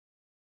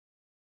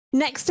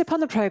Next up on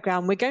the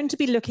programme, we're going to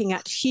be looking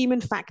at human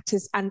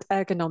factors and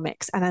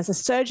ergonomics. And as a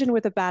surgeon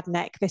with a bad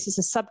neck, this is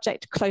a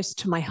subject close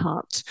to my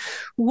heart.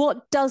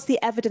 What does the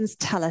evidence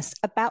tell us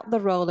about the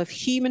role of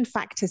human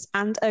factors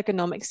and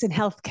ergonomics in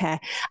healthcare?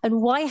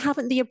 And why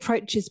haven't the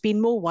approaches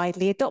been more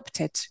widely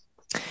adopted?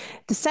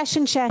 The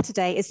session chair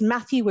today is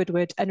Matthew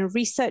Woodward, and a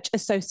research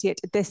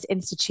associate at this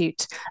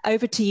institute.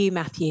 Over to you,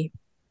 Matthew.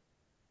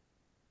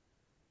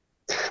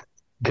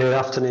 Good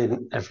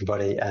afternoon,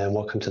 everybody, and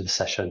welcome to the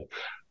session.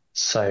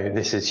 So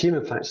this is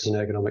Human Factors and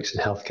Ergonomics in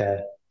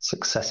Healthcare,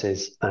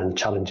 Successes and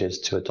Challenges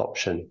to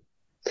Adoption.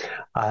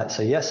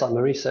 So yes, I'm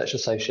a research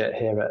associate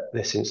here at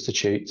this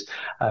institute,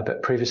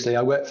 but previously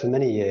I worked for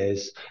many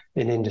years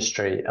in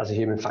industry as a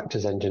human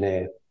factors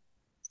engineer.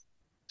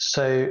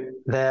 So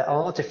there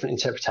are different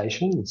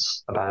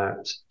interpretations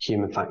about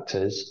human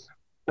factors,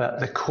 but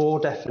the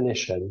core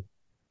definition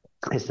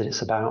is that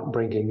it's about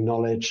bringing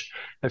knowledge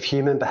of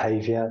human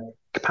behaviour,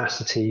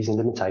 capacities and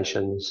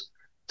limitations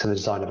to the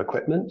design of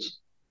equipment,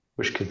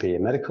 which could be a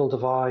medical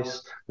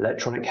device,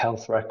 electronic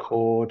health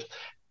record,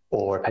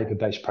 or a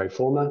paper-based pro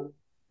forma,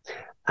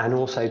 and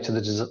also to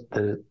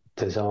the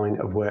design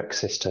of work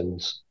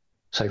systems.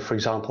 So, for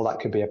example,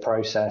 that could be a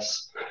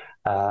process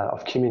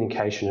of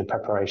communication and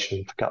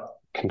preparation for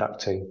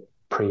conducting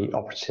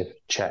pre-operative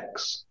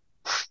checks.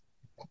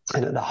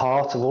 And at the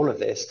heart of all of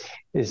this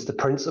is the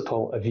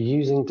principle of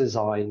using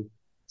design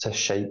to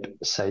shape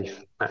safe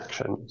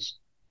actions.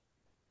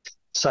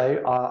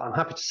 So I'm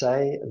happy to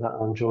say that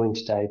I'm joined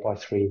today by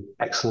three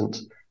excellent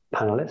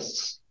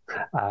panellists.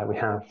 We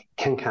have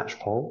Ken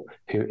Catchpole,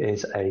 who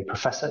is a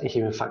professor in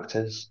human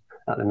factors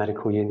at the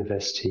Medical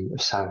University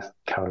of South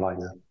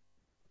Carolina.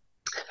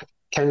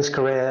 Ken's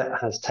career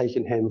has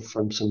taken him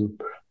from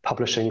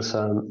publishing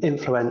some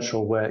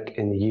influential work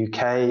in the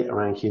UK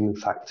around human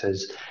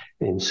factors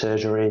in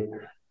surgery,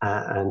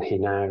 and he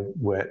now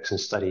works and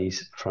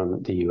studies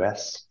from the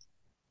US.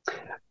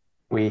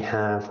 We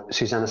have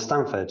Susanna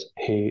Stanford,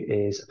 who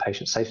is a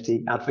patient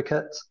safety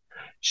advocate.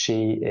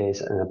 She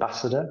is an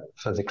ambassador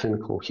for the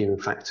Clinical Human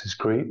Factors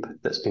Group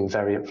that's been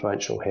very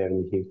influential here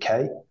in the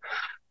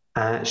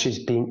UK. She's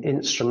been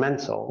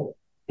instrumental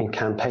in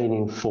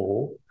campaigning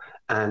for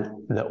and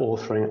the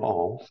authoring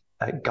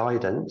of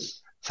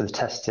guidance for the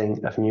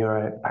testing of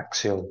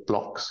neuroaxial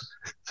blocks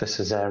for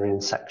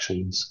caesarean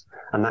sections.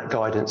 And that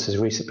guidance has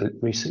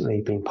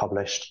recently been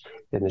published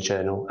in the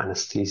journal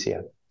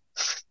Anesthesia.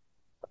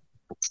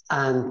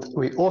 And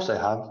we also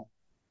have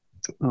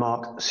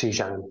Mark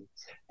Sujan,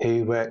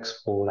 who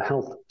works for the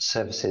Health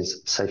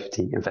Services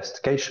Safety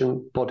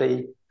Investigation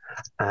Body.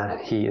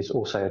 He is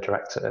also a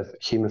director of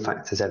Human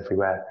Factors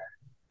Everywhere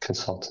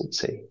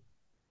consultancy.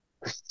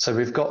 So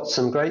we've got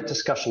some great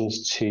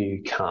discussions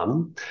to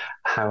come.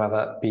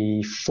 However,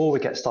 before we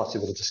get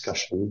started with the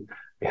discussion,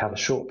 we have a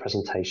short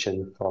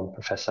presentation from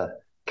Professor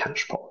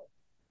Catchpole.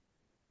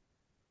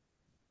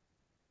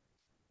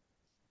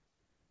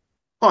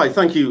 Hi,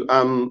 thank you.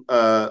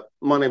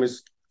 My name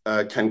is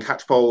Ken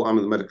Catchpole. I'm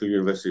at the Medical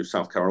University of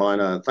South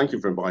Carolina. Thank you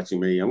for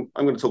inviting me. I'm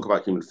going to talk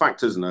about human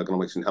factors and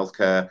ergonomics in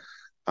healthcare.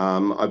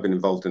 I've been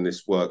involved in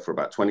this work for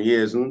about 20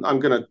 years, and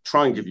I'm going to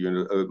try and give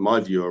you my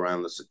view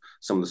around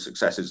some of the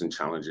successes and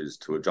challenges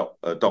to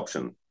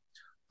adoption.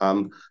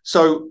 Steve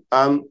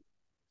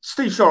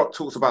Shorrock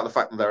talks about the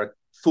fact that there are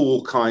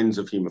four kinds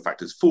of human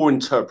factors, four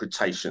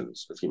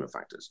interpretations of human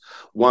factors.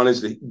 One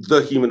is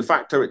the human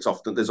factor.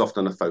 There's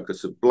often a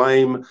focus of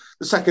blame.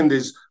 The second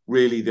is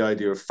really the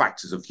idea of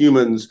factors of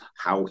humans,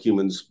 how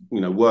humans,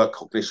 work,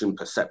 cognition,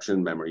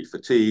 perception, memory,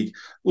 fatigue,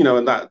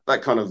 and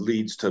that kind of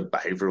leads to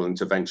behavioral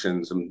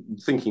interventions and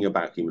thinking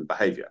about human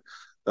behavior.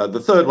 The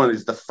third one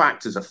is the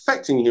factors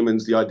affecting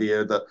humans, the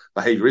idea that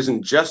behavior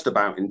isn't just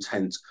about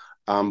intent,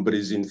 but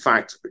is in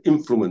fact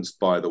influenced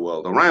by the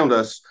world around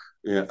us,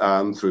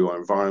 through our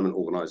environment,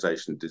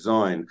 organization,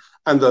 design.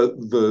 And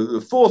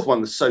the fourth one,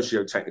 the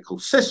socio-technical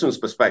systems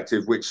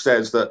perspective, which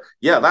says that,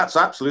 yeah, that's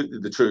absolutely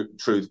the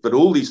truth, but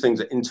all these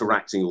things are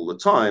interacting all the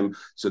time.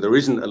 So there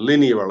isn't a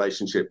linear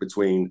relationship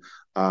between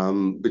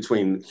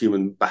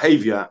human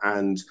behavior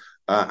and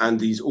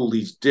all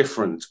these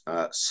different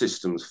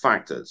systems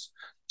factors.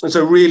 And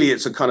so really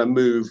it's a kind of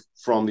move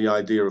from the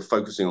idea of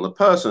focusing on the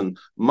person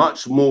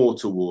much more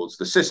towards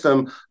the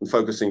system and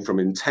focusing from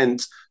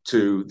intent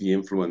to the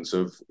influence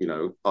of,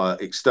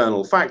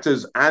 external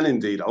factors, and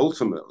indeed,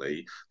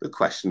 ultimately, the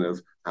question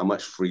of how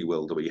much free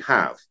will do we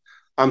have?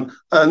 And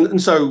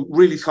so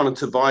really kind of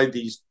divide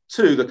these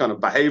two, the kind of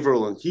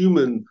behavioral and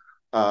human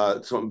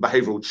sort of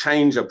behavioral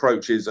change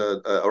approaches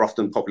are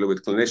often popular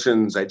with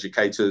clinicians,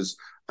 educators,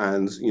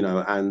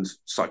 and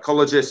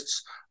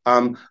psychologists.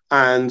 And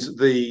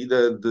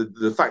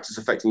the factors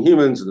affecting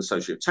humans and the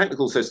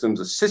socio-technical systems,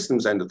 the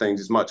systems end of things,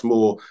 is much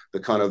more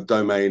the kind of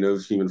domain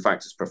of human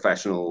factors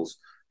professionals,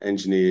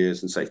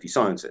 engineers, and safety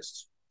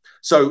scientists.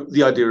 So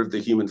the idea of the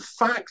human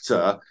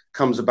factor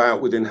comes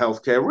about within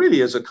healthcare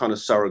really as a kind of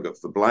surrogate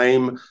for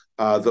blame,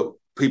 that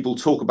people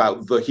talk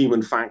about the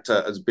human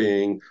factor as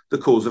being the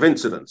cause of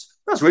incidents.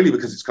 That's really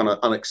because it's kind of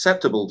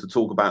unacceptable to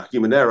talk about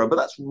human error, but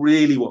that's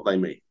really what they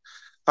mean.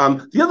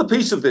 The other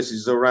piece of this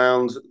is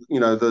around,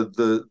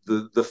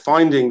 the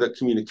finding that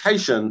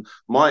communication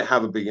might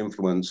have a big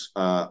influence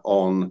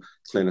on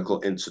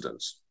clinical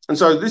incidence. And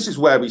so this is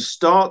where we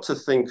start to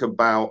think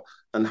about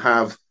and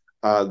have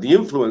the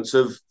influence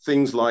of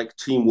things like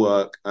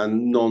teamwork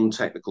and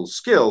non-technical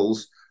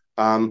skills.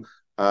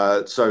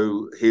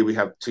 So here we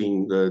have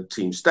the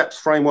Team Steps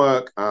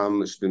framework,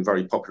 which has been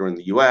very popular in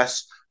the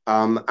US.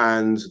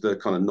 And the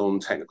kind of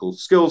non-technical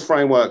skills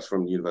frameworks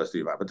from the University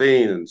of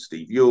Aberdeen and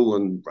Steve Yule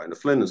and Brenda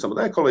Flynn and some of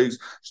their colleagues,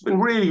 it's been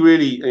really,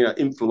 really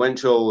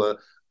influential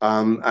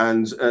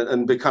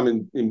and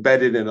becoming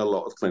embedded in a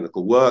lot of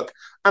clinical work.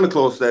 And of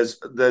course,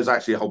 there's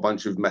actually a whole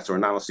bunch of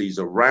meta-analyses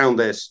around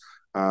this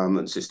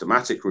and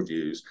systematic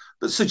reviews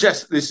that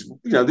suggest this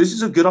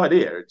is a good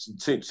idea.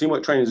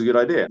 Teamwork training is a good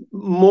idea.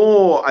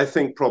 More, I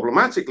think,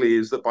 problematically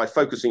is that by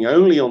focusing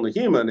only on the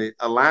human, it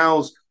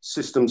allows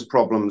systems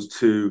problems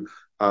to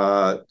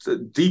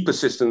deeper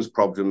systems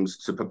problems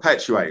to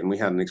perpetuate. And we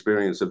had an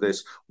experience of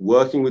this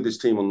working with this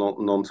team on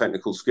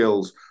non-technical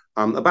skills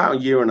about a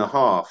year and a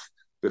half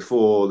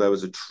before there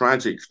was a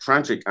tragic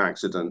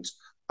accident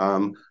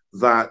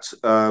that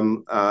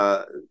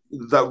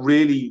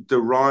really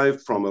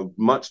derived from a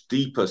much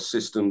deeper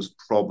systems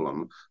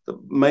problem that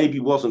maybe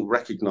wasn't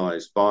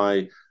recognized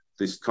by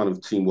this kind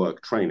of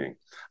teamwork training.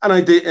 And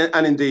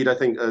indeed, I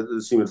think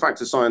as human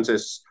factors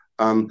scientists,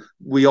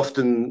 we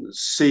often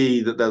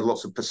see that there's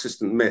lots of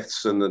persistent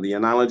myths and that the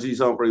analogies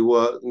aren't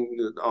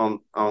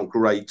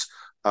great,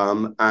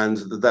 and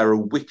that there are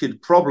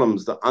wicked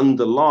problems that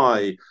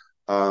underlie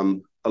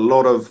a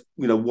lot of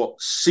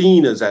what's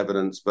seen as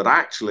evidence, but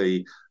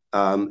actually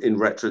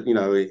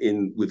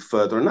with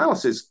further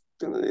analysis,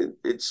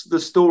 the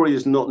story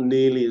is not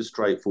nearly as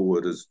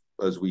straightforward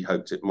as we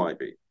hoped it might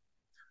be.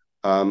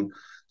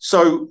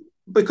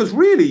 Because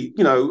really,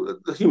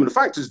 the human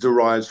factors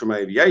derives from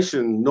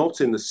aviation,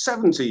 not in the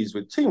 70s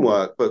with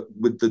teamwork, but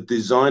with the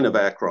design of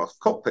aircraft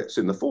cockpits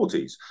in the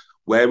 40s,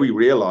 where we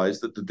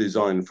realized that the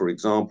design, for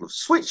example, of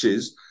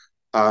switches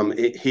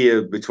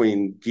here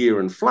between gear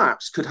and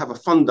flaps could have a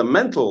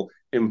fundamental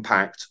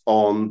impact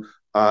on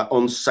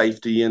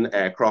safety in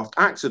aircraft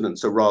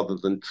accidents. So rather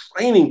than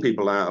training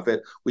people out of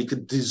it, we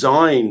could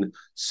design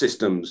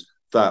systems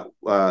that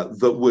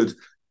would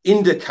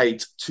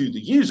indicate to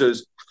the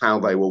users how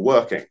they were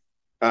working.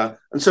 And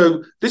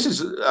so this is,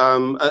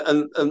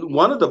 and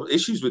one of the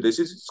issues with this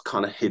is it's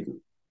kind of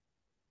hidden.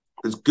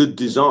 Because good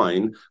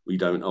design we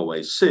don't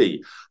always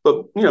see.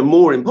 But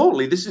more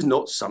importantly, this is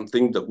not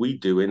something that we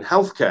do in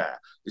healthcare.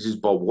 This is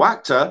Bob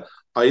Wachter.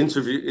 I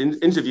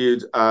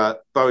interviewed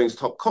Boeing's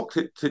top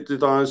cockpit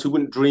designers who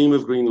wouldn't dream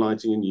of green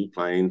lighting a new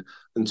plane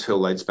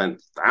until they'd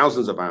spent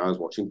thousands of hours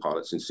watching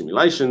pilots in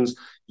simulations.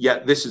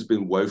 Yet this has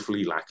been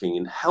woefully lacking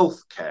in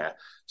healthcare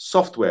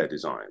software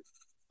design.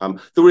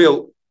 The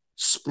real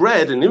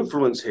spread and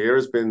influence here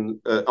has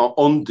been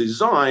on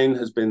design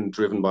has been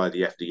driven by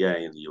the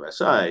FDA in the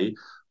USA,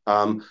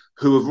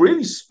 who have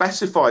really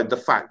specified the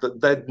fact that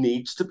there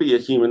needs to be a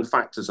human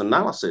factors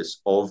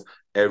analysis of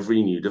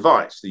every new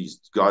device.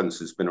 These guidance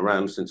has been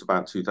around since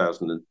about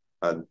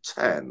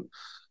 2010.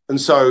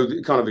 And so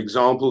the kind of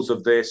examples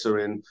of this are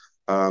in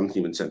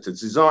human-centered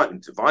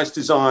design, device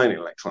design, in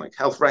electronic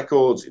health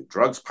records, in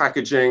drugs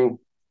packaging,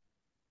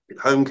 in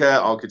home care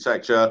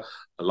architecture,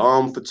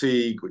 alarm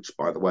fatigue, which,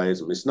 by the way,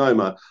 is a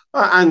misnomer,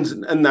 and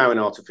now in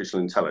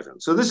artificial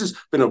intelligence. So this has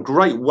been a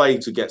great way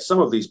to get some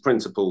of these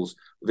principles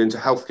into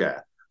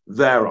healthcare.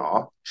 There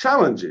are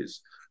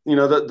challenges,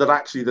 that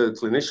actually the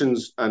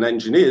clinicians and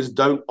engineers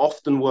don't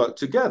often work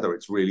together.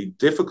 It's really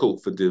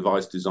difficult for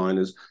device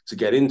designers to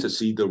get in to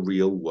see the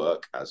real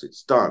work as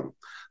it's done.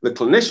 The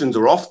clinicians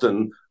are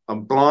often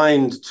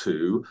blind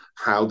to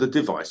how the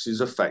devices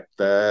affect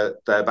their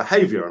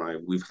behavior.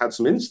 And we've had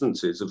some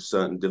instances of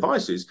certain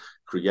devices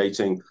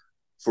creating,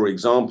 for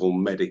example,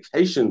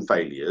 medication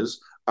failures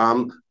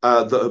that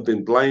have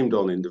been blamed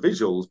on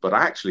individuals, but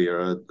actually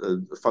are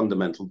a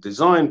fundamental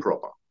design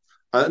problem.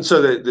 And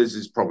so there's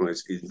this problem.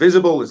 It's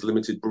invisible, there's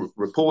limited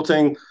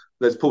reporting,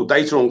 there's poor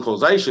data on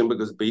causation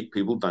because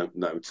people don't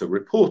know to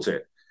report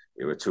it.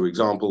 There are two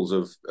examples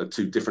of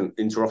two different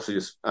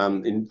interosseous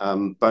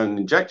bone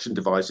injection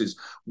devices,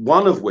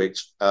 one of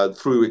which,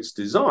 through its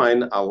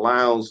design,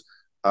 allows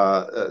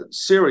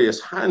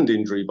serious hand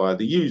injury by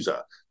the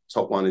user.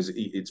 Top one is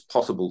it's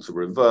possible to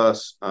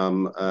reverse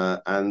and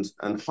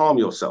harm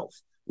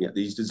yourself. Yet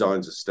these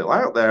designs are still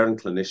out there,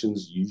 and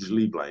clinicians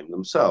usually blame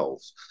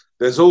themselves.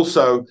 There's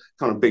also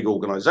kind of big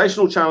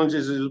organizational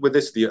challenges with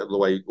this. The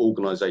way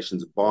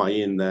organizations buy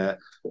in their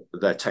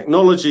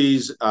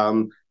technologies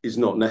is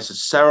not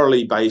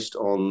necessarily based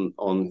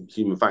on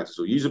human factors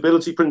or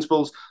usability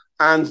principles,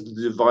 and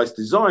the device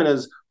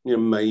designers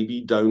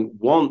maybe don't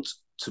want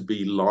to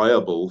be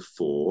liable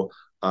for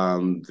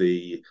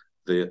the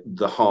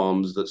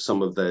harms that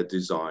some of their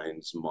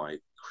designs might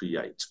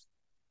create.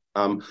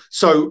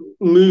 So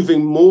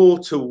moving more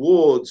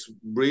towards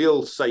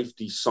real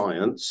safety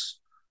science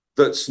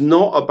that's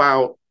not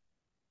about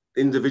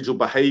individual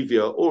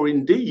behavior or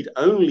indeed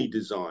only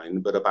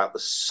design, but about the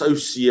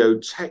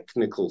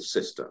socio-technical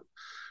system.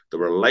 the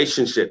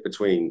relationship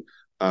between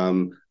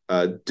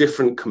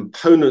different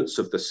components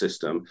of the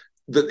system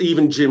that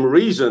even Jim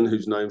Reason,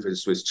 who's known for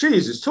his Swiss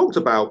cheese, has talked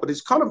about, but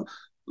it's kind of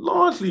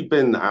largely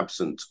been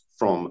absent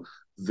from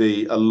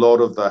a lot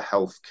of the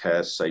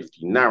healthcare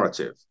safety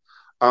narrative.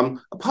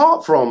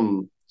 Apart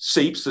from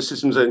SEIPS, the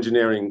Systems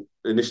Engineering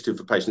Initiative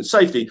for Patient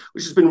Safety,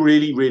 which has been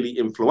really, really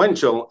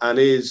influential and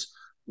is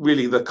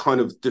really the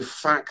kind of de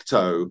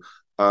facto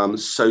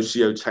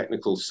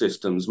socio-technical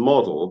systems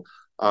model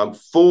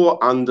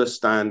for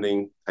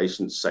understanding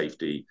patient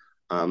safety,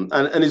 and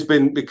has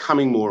been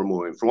becoming more and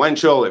more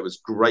influential. It was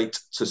great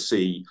to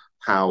see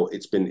how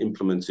it's been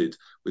implemented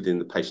within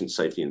the patient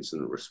safety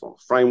incident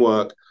response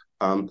framework.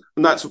 And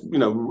that's, a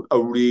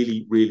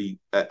really, really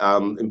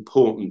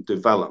important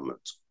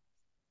development.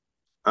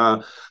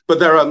 But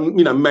there are,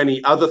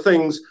 many other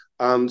things.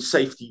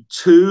 Safety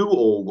 2,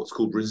 or what's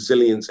called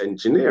resilience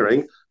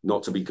engineering,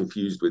 not to be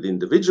confused with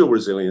individual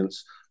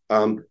resilience,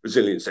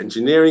 resilience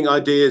engineering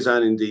ideas,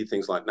 and indeed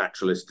things like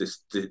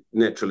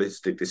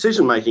naturalistic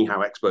decision-making,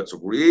 how experts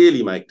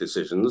really make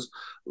decisions,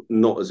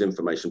 not as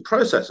information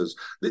processors.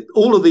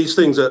 All of these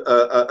things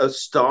are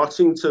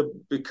starting to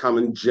become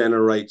and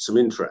generate some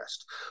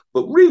interest.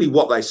 But really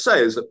what they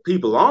say is that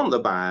people aren't the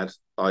bad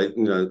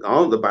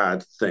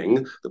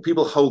thing, that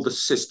people hold the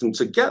system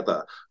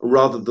together. And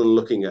rather than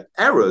looking at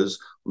errors,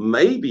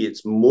 maybe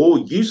it's more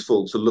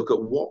useful to look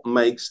at what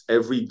makes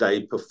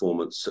everyday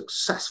performance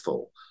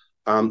successful.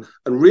 And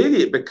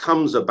really it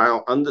becomes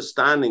about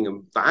understanding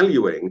and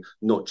valuing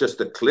not just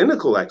the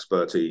clinical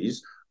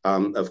expertise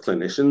of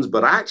clinicians,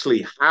 but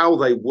actually how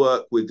they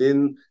work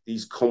within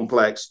these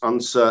complex,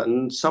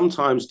 uncertain,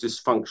 sometimes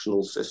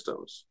dysfunctional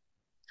systems.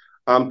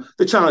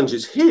 The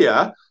challenges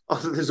here are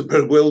that there's a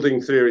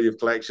bewildering theory of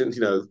collections,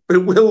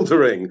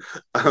 bewildering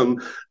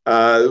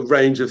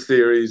range of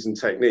theories and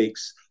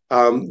techniques.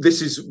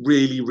 This is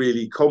really,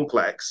 really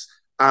complex.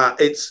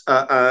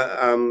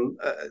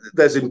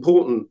 There's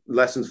important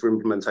lessons for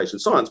implementation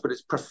science, but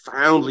it's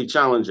profoundly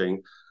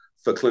challenging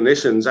for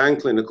clinicians and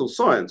clinical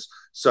science.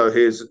 So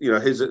this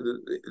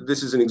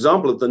is an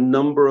example of the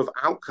number of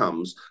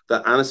outcomes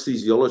that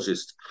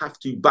anesthesiologists have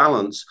to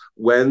balance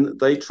when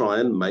they try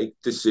and make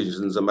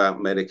decisions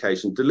about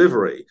medication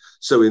delivery.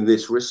 So in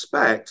this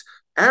respect,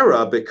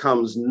 error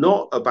becomes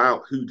not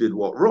about who did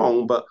what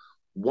wrong, but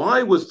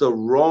why was the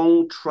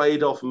wrong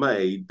trade-off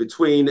made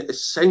between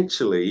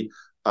essentially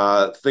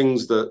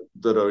things that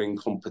are in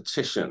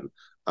competition,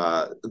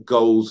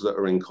 goals that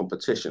are in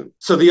competition.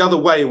 So the other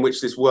way in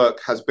which this work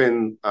has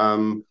been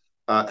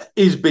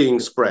is being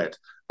spread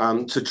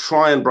to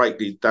try and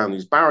break down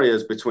these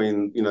barriers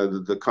between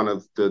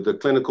the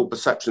clinical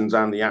perceptions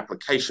and the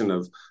application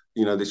of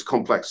this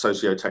complex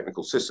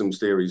socio-technical systems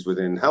theories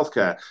within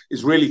healthcare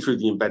is really through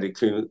the embedded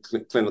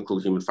clinical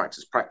human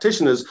factors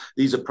practitioners.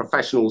 These are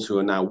professionals who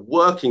are now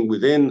working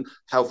within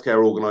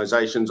healthcare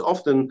organizations,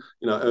 often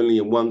only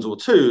in ones or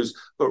twos,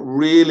 but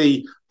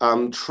really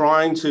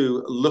trying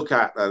to look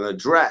at and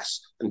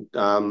address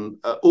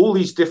all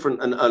these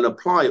different and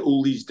apply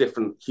all these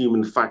different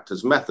human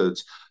factors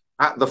methods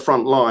at the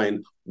front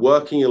line,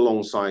 working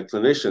alongside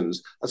clinicians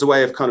as a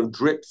way of kind of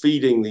drip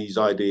feeding these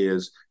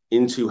ideas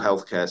into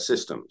healthcare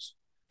systems.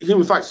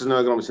 Human factors and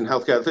ergonomics in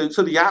healthcare,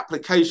 so the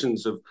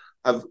applications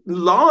have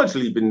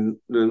largely been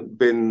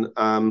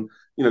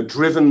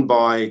driven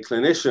by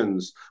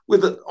clinicians,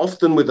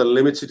 often with a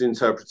limited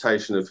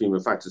interpretation of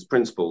human factors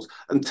principles,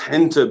 and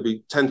tend to have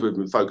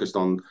been focused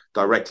on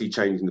directly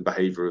changing the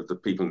behavior of the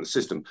people in the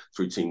system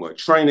through teamwork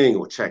training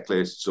or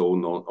checklists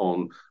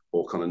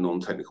or kind of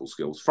non-technical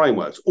skills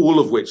frameworks, all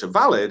of which are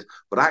valid,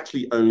 but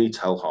actually only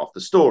tell half the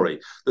story.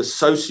 The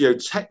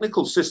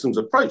socio-technical systems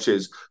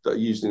approaches that are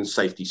used in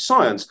safety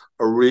science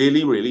are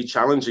really, really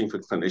challenging for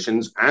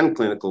clinicians and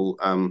clinical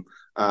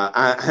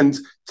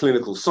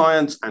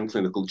science and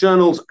clinical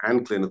journals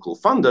and clinical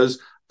funders,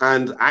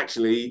 and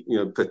actually,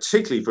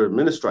 particularly for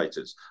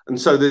administrators.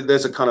 And so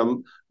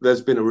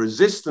there's been a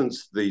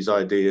resistance to these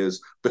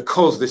ideas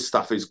because this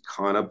stuff is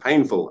kind of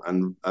painful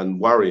and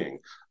worrying.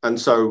 And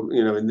so,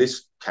 in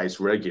this case,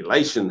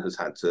 regulation has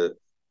had to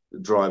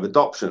drive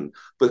adoption,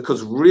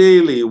 because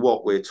really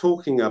what we're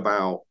talking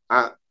about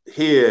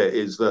here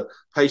is that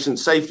patient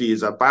safety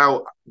is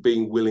about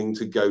being willing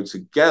to go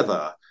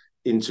together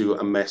into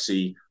a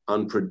messy,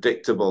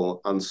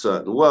 unpredictable,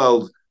 uncertain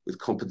world with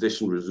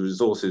competition with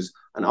resources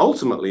and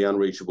ultimately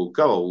unreachable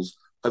goals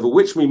over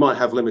which we might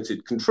have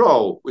limited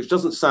control, which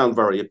doesn't sound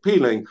very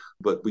appealing,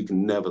 but we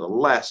can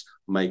nevertheless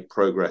make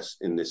progress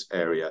in this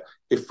area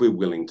if we're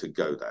willing to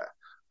go there.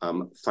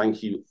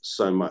 Thank you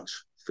so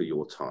much for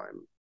your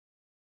time.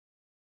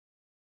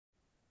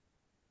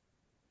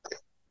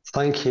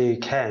 Thank you,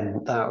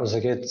 Ken. That was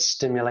a good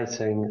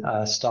stimulating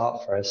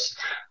start for us.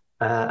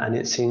 And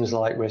it seems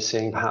like we're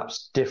seeing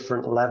perhaps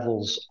different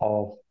levels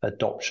of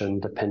adoption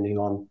depending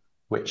on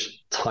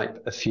which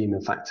type of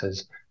human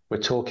factors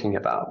we're talking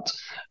about.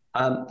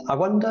 I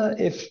wonder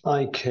if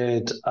I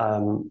could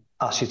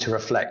ask you to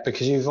reflect,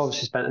 because you've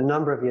obviously spent a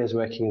number of years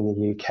working in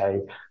the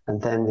UK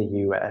and then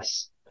the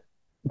US.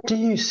 Do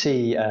you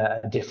see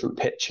a different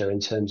picture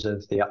in terms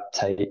of the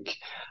uptake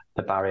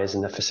the barriers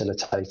and the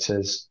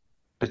facilitators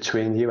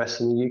between the US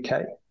and the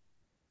UK?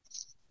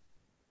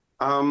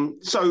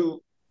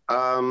 So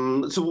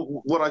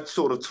what I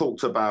sort of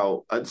talked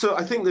about, so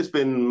I think there's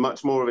been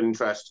much more of an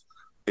interest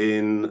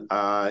in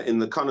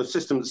the kind of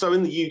system. So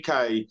in the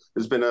UK,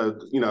 there's been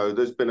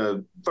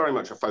a very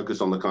much a focus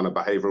on the kind of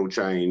behavioural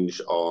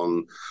change,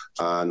 on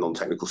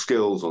non-technical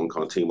skills, on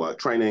kind of teamwork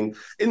training.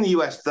 In the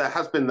US, there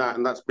has been that,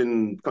 and that's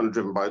been kind of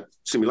driven by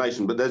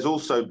simulation. But there's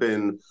also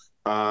been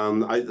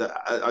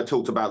I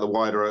talked about the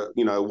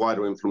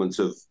wider influence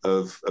of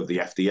the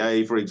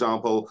FDA, for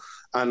example,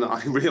 and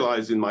I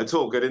realised in my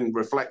talk I didn't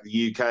reflect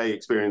the UK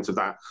experience of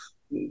that,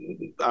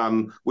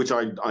 which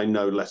I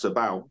know less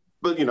about.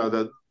 But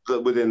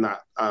that within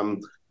that,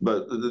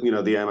 but the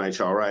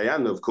MHRA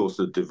and of course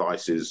the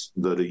devices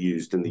that are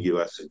used in the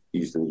US are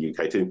used in the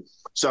UK too.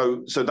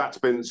 So that's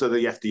been, so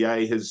the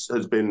FDA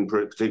has been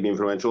particularly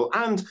influential,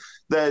 and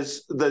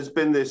there's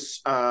been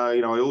this.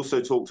 I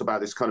also talked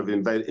about this kind of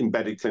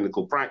embedded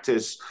clinical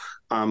practice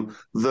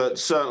that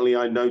certainly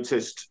I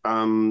noticed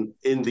in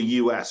the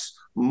US.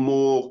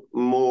 More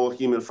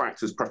human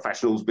factors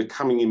professionals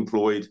becoming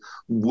employed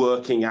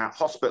working at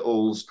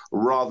hospitals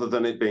rather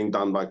than it being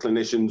done by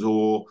clinicians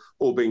or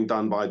being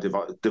done by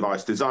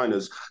device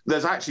designers.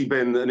 There's actually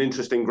been an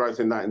interesting growth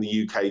in that in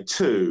the UK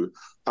too.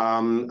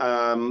 But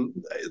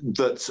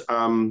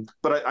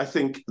I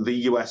think the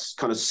US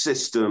kind of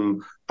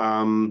system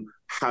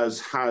has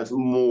had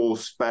more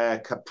spare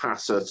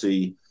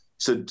capacity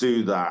to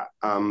do that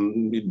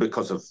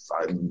because of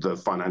the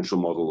financial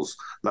models,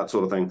 that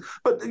sort of thing.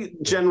 But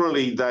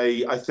generally,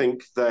 I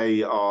think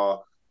they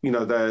are,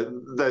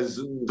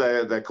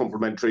 they're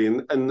complementary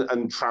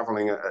and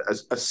traveling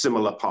a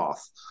similar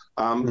path.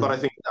 But I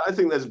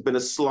think there's been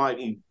a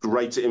slightly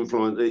greater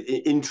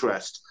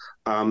interest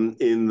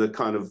in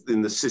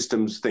the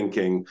systems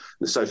thinking,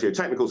 the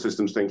socio-technical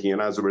systems thinking,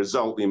 and as a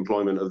result, the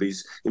employment of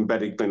these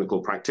embedded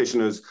clinical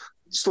practitioners,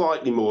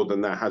 slightly more than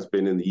there has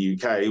been in the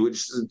UK, which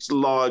is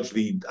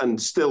largely and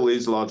still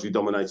is largely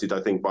dominated,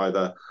 I think, by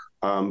the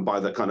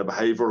kind of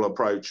behavioural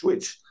approach,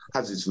 which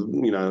has its,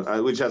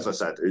 which, as I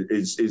said,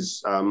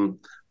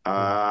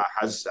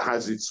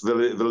 has its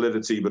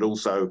validity, but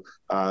also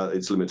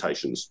its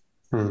limitations.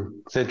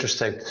 It's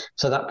interesting.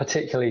 So that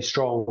particularly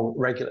strong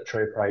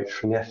regulatory approach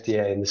from the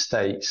FDA in the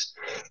States,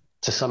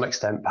 to some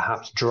extent,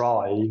 perhaps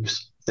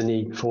drives the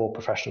need for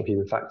professional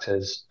human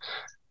factors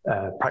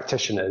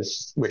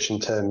practitioners, which in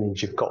turn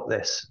means you've got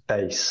this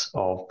base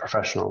of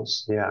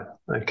professionals. Yeah.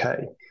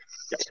 Okay.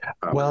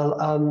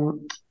 Well,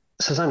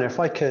 Susanna, if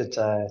I could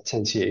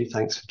turn to you,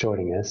 thanks for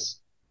joining us.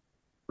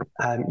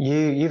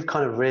 You've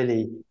kind of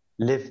really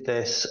lived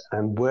this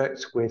and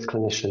worked with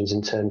clinicians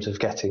in terms of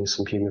getting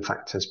some human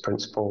factors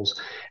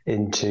principles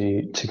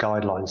into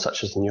guidelines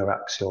such as the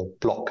neuroaxial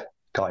block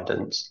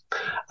guidance.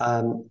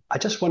 I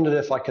just wondered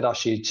if I could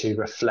ask you to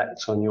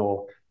reflect on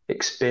your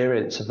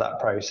experience of that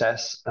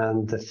process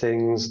and the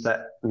things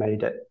that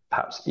made it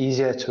perhaps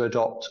easier to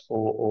adopt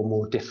or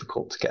more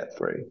difficult to get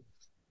through.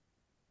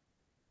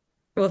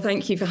 Well,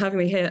 thank you for having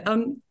me here.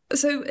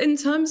 So in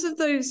terms of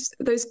those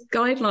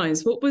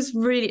guidelines, what was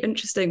really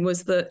interesting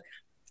was that,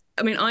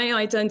 I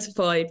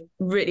identified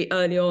really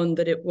early on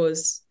that it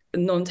was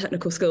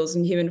non-technical skills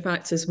and human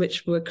factors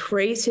which were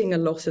creating a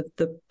lot of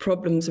the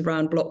problems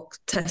around block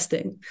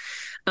testing.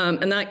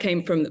 And that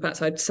came from the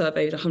fact I'd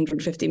surveyed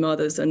 150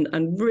 mothers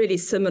and really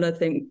similar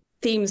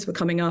themes were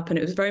coming up. And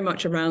it was very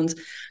much around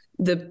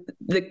the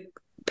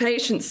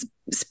patients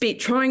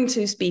trying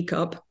to speak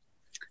up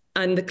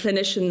and the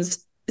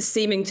clinicians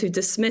seeming to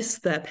dismiss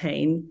their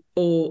pain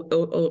or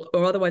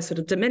otherwise sort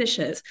of diminish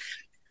it.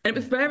 And it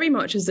was very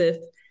much as if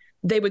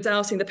they were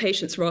doubting the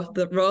patients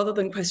rather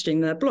than questioning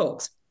their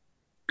blocks.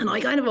 And I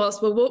kind of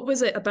asked, well, what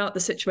was it about the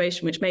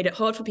situation which made it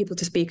hard for people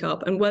to speak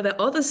up? And were there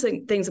other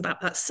things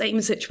about that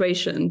same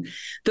situation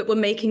that were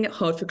making it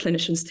hard for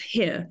clinicians to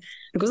hear?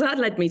 Because that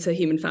led me to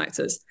human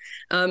factors.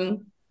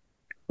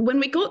 When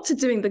we got to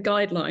doing the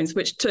guidelines,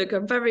 which took a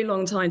very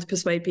long time to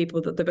persuade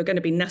people that they were going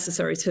to be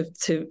necessary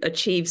to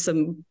achieve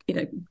some,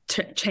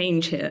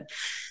 change here,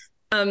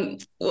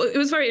 it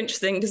was very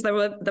interesting because there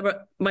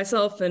were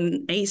myself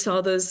and 8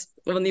 others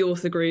on the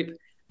author group.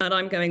 And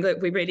I'm going,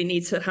 look, we really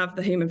need to have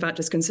the human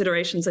factors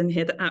considerations in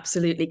here. That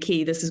absolutely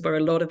key. This is where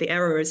a lot of the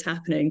error is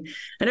happening.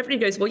 And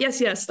everybody goes, well, yes,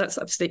 that's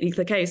absolutely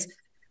the case.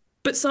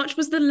 But such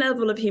was the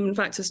level of human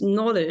factors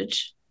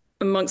knowledge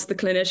amongst the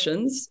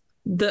clinicians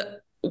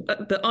that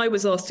I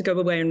was asked to go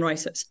away and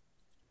write it.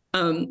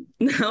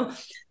 Now,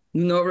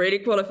 not really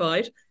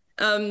qualified.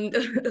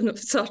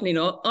 Certainly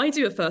not. I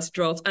do a first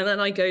draft and then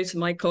I go to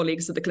my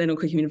colleagues at the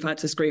clinical human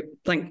factors group.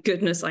 Thank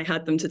goodness I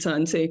had them to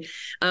turn to.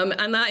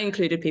 And that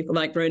included people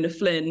like Rona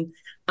Flynn,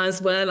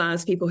 as well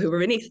as people who were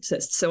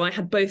anaesthetists. So I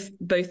had both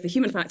the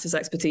human factors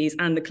expertise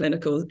and the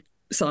clinical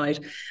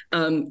side.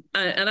 And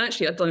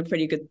actually I'd done a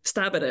pretty good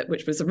stab at it,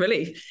 which was a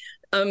relief.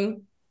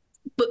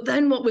 But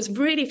then what was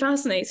really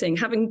fascinating,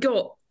 having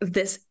got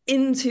this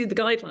into the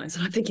guidelines,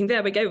 and I'm thinking,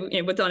 there we go,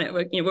 we've done it,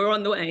 we're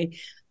on the way.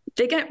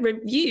 They get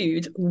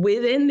reviewed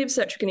within the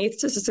Obstetric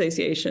Anaesthetist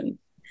Association.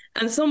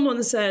 And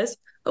someone says,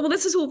 oh, well,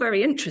 this is all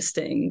very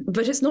interesting,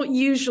 but it's not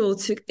usual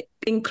to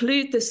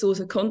include this sort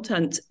of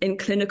content in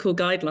clinical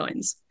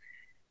guidelines.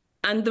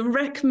 And the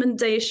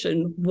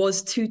recommendation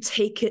was to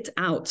take it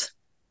out.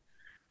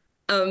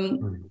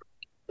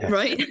 Yes.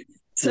 Right?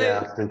 So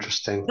yeah,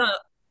 interesting.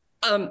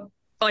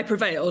 I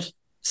prevailed.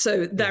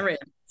 So they're in.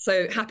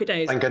 So happy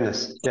days. Thank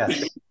goodness.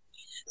 Yes.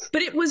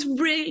 But it was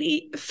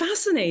really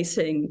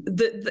fascinating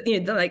that you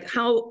know, like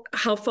how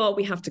far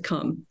we have to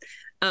come.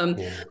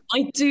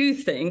 I do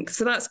think,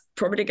 so that's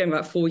probably going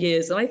about 4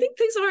 years, and I think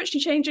things are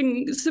actually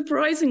changing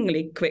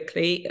surprisingly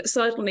quickly.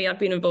 Certainly, I've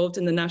been involved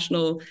in the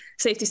National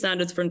Safety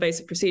Standards for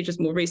Invasive Procedures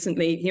more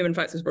recently. Human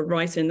factors were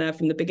right in there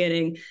from the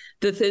beginning.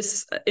 That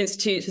this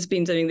institute has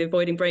been doing the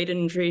Avoiding Brain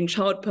Injury in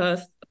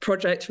Childbirth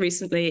project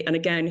recently, and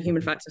again,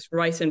 human factors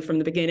right in from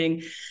the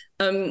beginning.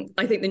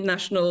 I think the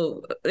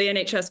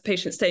NHS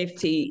patient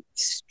safety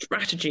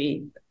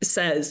strategy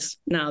says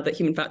now that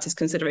human factors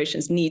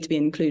considerations need to be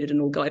included in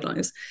all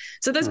guidelines.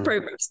 So there's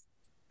progress,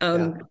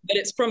 but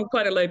it's from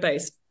quite a low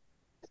base.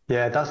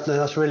 Yeah,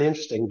 that's really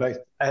interesting. Both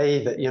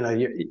that you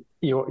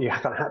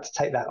kind of had to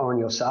take that on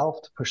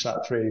yourself to push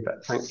that through,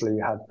 but thankfully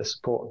you had the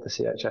support of the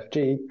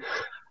CHFG,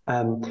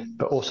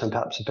 but also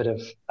perhaps a bit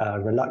of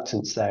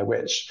reluctance there,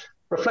 which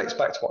reflects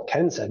back to what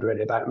Ken said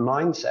really about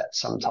mindset.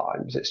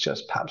 Sometimes it's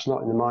just perhaps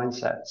not in the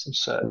mindsets of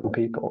certain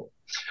people.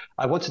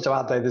 I wanted to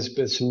add though, there's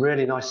been some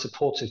really nice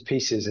supportive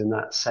pieces in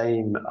that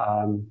same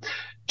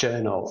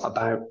journal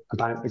about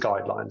the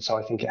guidelines. So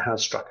I think it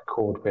has struck a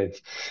chord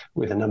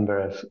with a number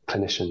of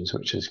clinicians,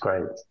 which is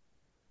great.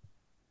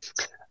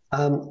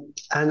 And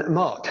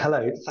Mark,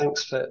 hello,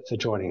 thanks for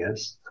joining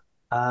us.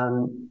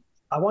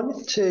 I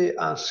wanted to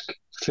ask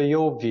for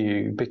your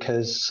view,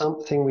 because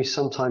something we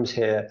sometimes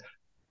hear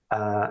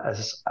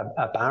as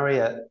a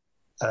barrier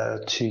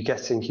to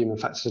getting human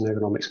factors and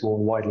ergonomics more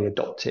widely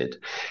adopted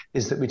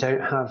is that we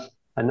don't have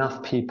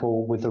enough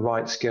people with the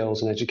right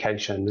skills and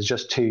education. There's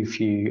just too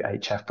few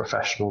HF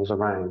professionals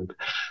around.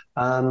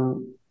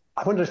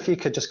 I wonder if you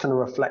could just kind of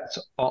reflect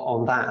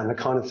on that and the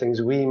kind of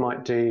things we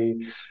might do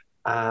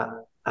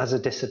as a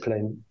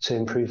discipline to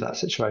improve that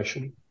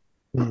situation.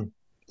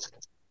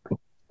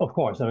 Of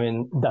course, I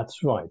mean,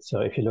 that's right. So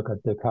if you look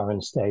at the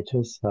current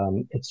status,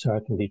 it's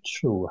certainly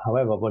true.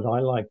 However, what I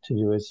like to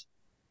do is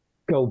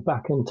go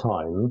back in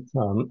time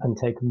and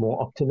take a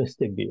more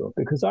optimistic view.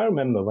 Because I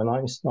remember when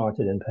I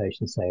started in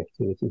patient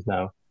safety, which is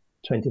now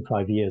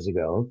 25 years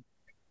ago,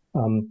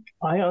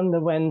 I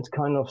underwent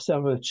kind of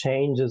several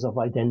changes of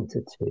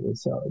identity.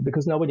 So,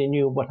 because nobody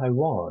knew what I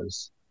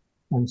was.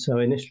 And so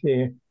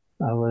initially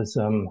I was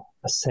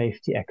a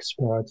safety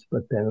expert,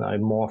 but then I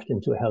morphed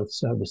into a health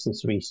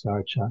services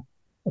researcher,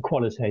 a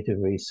qualitative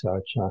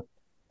researcher.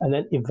 And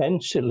then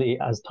eventually,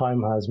 as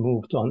time has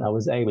moved on, I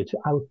was able to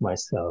out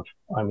myself.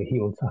 I'm a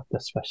human factor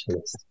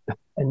specialist.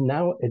 And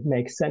now it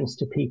makes sense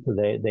to people,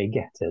 they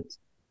get it.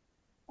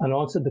 And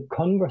also the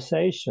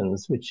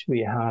conversations which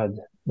we had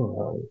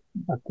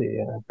at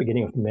the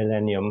beginning of the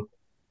millennium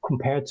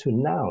compared to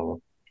now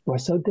were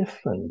so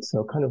different,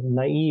 so kind of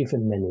naive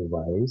in many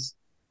ways.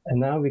 And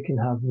now we can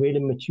have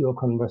really mature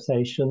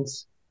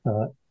conversations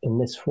in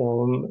this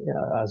forum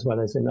as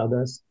well as in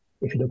others.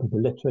 If you look at the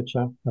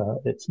literature,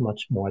 it's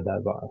much more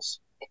diverse.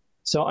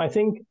 So I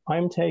think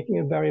I'm taking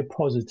a very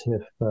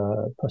positive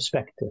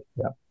perspective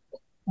here.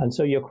 And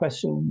so your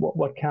question,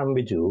 what can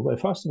we do? Well,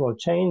 first of all,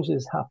 change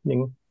is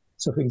happening.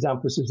 So for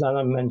example,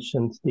 Susanna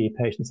mentioned the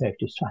patient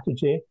safety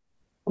strategy.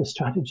 The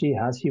strategy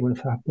has human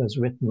factors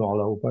written all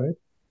over it.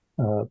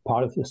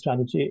 Part of the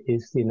strategy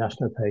is the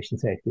National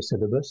Patient Safety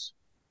Syllabus,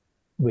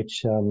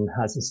 which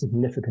has a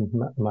significant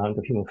amount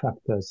of human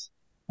factors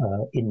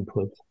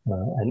input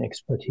and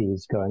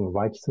expertise going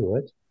right through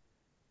it.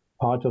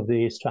 Part of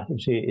the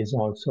strategy is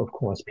also, of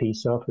course,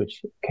 PSERF,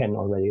 which Ken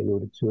already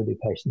alluded to, the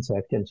Patient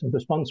Safety Incident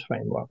Response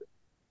Framework.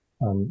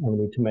 And we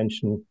need to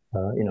mention,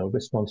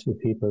 responsible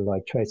people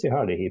like Tracy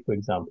Hurley, for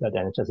example, at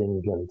NHS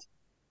England,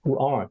 who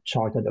are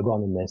chartered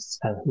ergonomists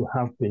and who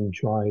have been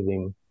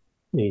driving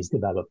these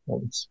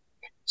developments.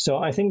 So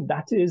I think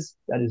that is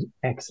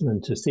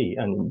excellent to see,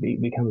 and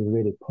we can be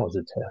really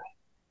positive.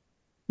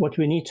 What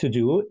we need to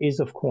do is,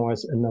 of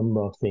course, a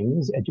number of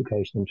things.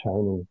 Education and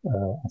training,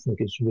 I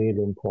think, is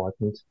really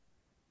important.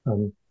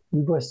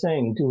 We were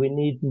saying, do we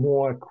need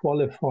more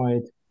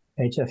qualified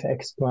HF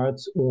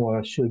experts,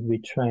 or should we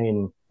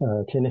train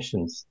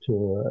clinicians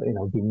to,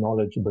 be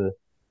knowledgeable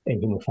in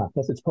human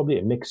factors? It's probably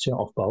a mixture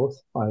of both,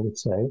 I would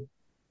say.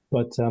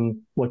 But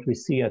what we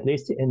see, at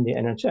least in the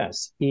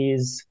NHS,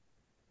 is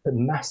a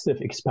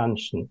massive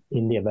expansion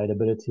in the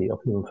availability of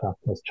human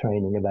factors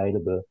training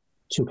available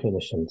to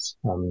clinicians.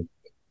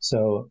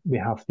 So we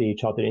have the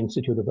Chartered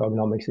Institute of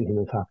Ergonomics and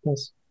Human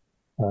Factors.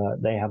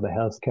 They have a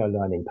healthcare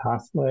learning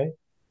pathway,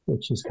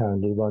 which is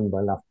currently run by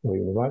Loughborough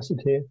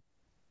University.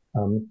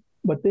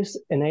 What this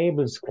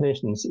enables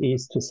clinicians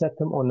is to set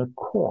them on a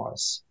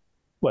course.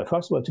 Well,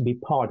 first of all, to be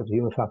part of the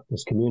human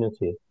factors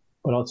community,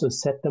 but also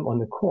set them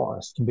on a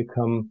course to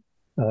become,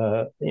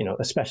 a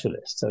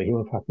specialist, so a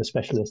human factors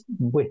specialist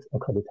with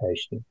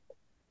accreditation,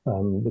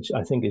 which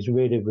I think is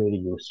really, really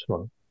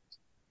useful.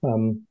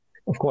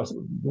 Of course,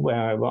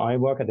 where I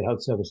work at the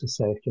Health Services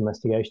Safety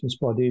Investigations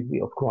Body,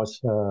 we of course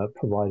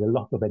provide a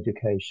lot of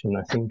education.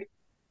 I think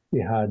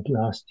we had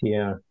last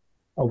year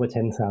over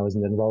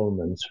 10,000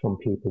 enrollments from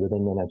people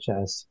within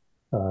NHS,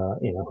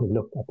 who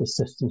looked at the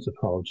systems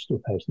approach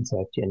to patient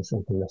safety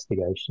incident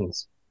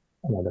investigations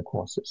and other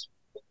courses.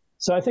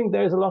 So I think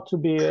there's a lot to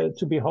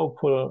be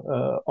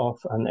hopeful of,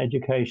 and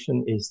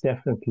education is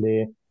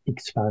definitely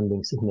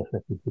expanding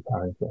significantly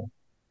currently.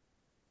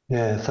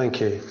 Yeah, thank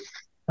you.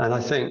 And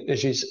I think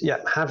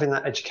having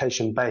that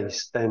education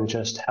base then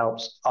just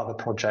helps other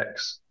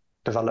projects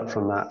develop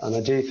from that. And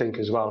I do think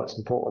as well it's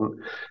important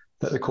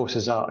that the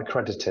courses are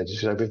accredited.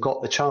 So we've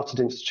got the Chartered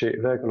Institute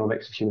of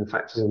Ergonomics and Human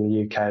Factors in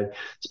the UK.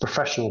 It's a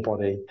professional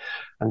body,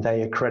 and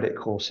they accredit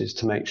courses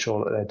to make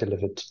sure that they're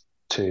delivered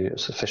to a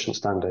sufficient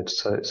standard.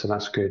 So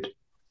that's good.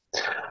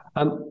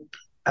 Ken,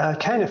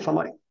 if I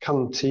might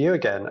come to you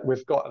again,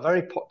 we've got a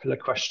very popular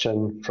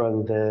question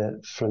from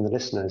the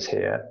listeners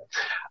here,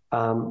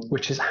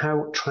 which is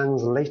how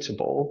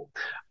translatable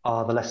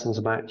are the lessons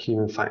about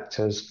human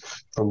factors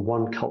from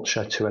one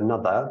culture to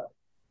another?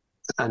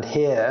 And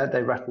here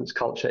they reference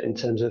culture in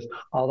terms of,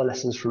 are the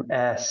lessons from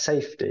air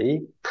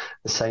safety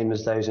the same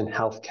as those in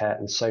healthcare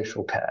and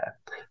social care?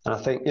 And I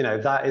think,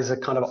 that is a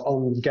kind of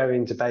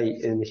ongoing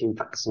debate in the human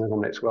factors and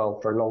ergonomics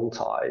world for a long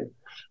time.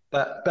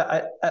 But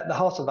at the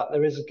heart of that,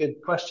 there is a good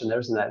question there,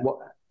 isn't there?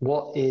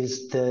 What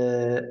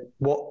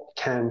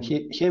can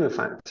human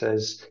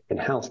factors in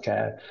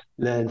healthcare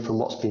learn from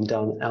what's been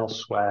done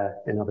elsewhere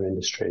in other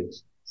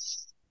industries?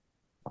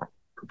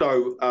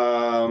 So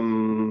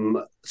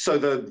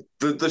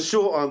the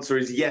short answer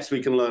is yes,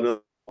 we can learn a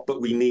lot, but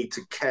we need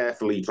to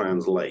carefully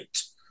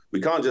translate.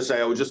 We can't just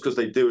say, just because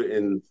they do it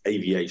in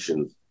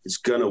aviation, it's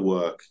going to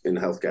work in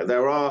healthcare.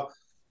 There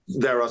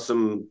are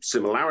some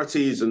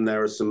similarities and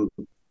there are some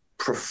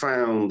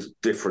profound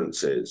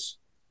differences.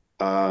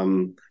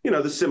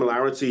 The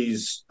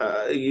similarities,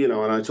 and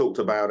I talked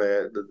about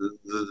it,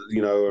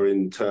 are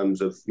in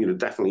terms of,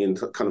 definitely in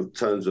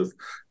terms of,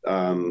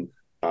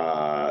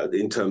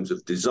 in terms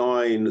of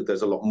design.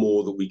 There's a lot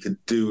more that we could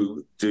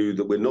do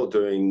that we're not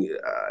doing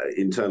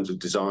in terms of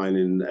design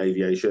in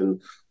aviation.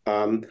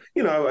 I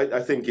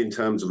think in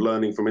terms of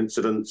learning from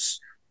incidents,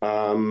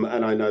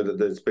 and I know that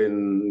there's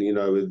been,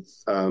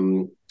 there's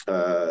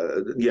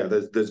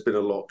been a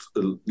lot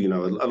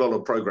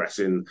of progress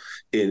in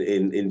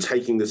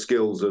taking the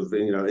skills of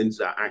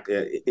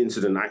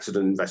incident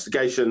accident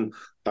investigation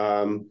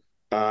and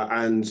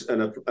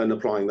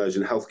applying those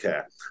in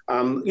healthcare.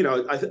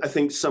 I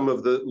think some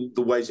of the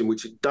ways in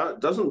which it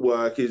doesn't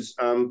work is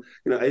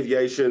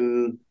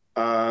aviation.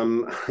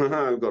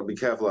 I've got to be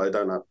careful I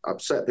don't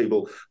upset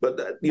people, but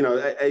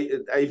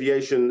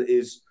aviation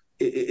is.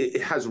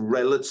 It has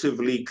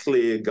relatively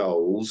clear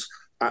goals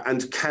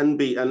and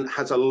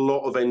has a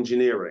lot of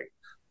engineering.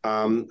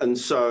 And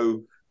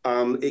so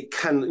it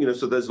can,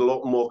 so there's a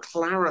lot more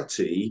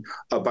clarity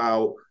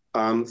about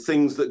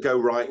things that go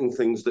right and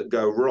things that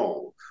go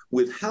wrong.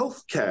 With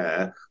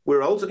healthcare,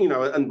 we're also,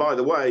 and by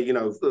the way,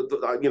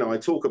 I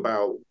talk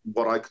about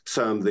what I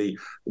term the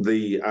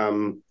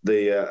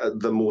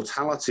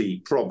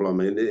mortality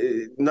problem.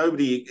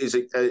 Nobody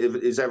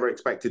is ever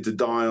expected to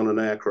die on an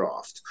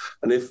aircraft,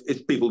 and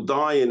if people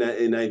die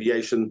in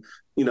aviation,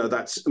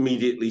 that's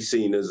immediately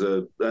seen as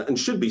and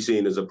should be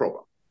seen as a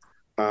problem.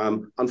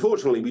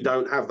 Unfortunately, we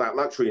don't have that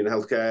luxury in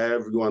healthcare.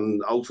 Everyone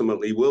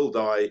ultimately will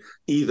die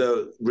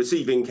either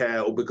receiving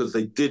care or because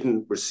they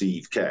didn't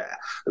receive care.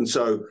 And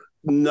so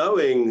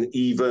knowing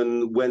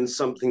even when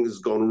something has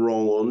gone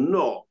wrong or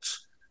not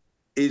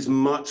is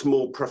much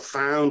more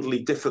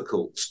profoundly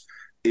difficult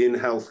in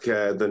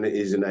healthcare than it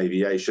is in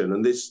aviation.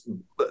 And this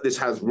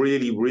has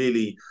really,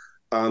 really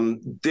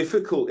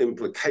difficult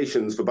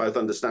implications for both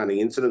understanding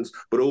incidents,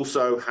 but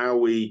also how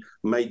we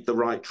make the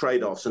right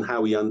trade-offs and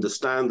how we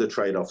understand the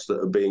trade-offs that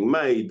are being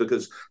made,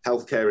 because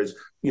healthcare is,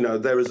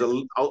 there is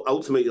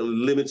ultimately a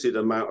limited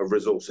amount of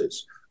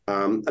resources.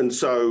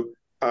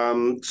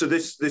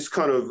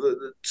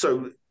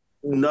 So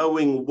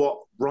knowing what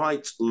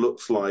right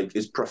looks like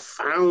is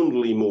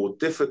profoundly more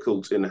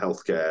difficult in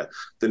healthcare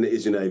than it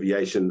is in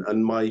aviation.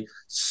 And I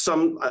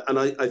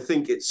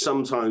think it's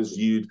sometimes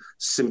viewed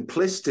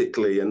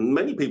simplistically, and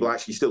many people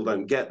actually still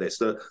don't get this,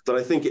 that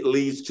I think it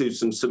leads to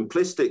some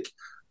simplistic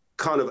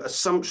kind of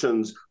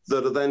assumptions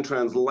that are then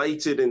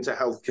translated into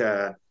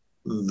healthcare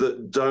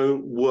that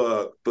don't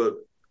work, but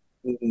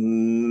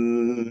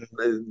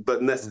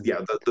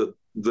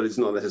that it's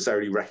not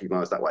necessarily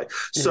recognized that way.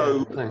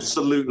 So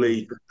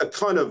absolutely, a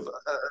kind of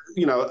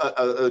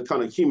a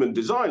kind of human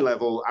design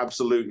level,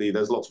 absolutely,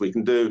 there's lots we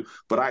can do,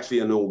 but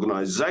actually an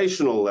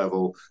organizational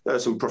level, there are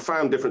some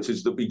profound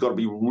differences that we've got to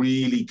be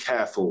really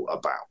careful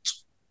about.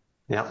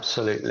 Yeah,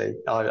 absolutely.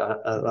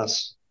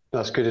 That's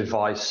good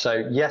advice.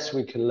 So yes,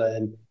 we can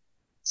learn.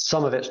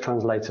 Some of it's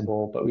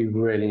translatable, but we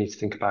really need to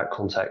think about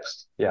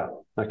context. Yeah.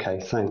 Okay.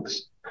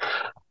 Thanks.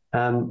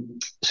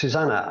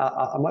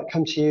 Susanna, I might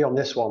come to you on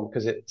this one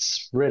because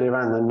it's really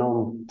around the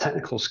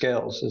non-technical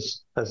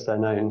skills as they're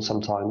known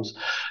sometimes.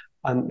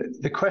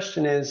 The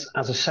question is,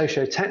 as a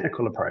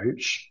socio-technical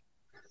approach,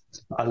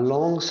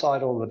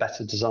 alongside all the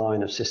better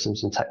design of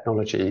systems and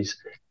technologies,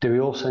 do we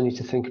also need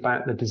to think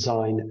about the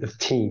design of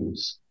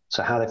teams?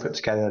 So how they put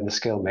together the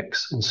skill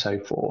mix and so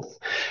forth.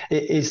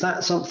 Is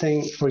that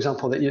something, for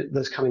example,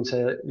 that's come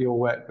into your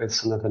work with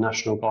some of the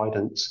national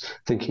guidance,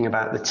 thinking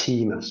about the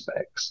team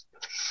aspects?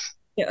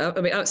 Yeah,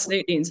 I mean,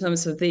 absolutely. In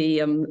terms of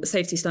the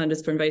safety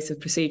standards for invasive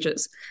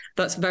procedures,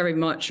 that's very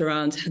much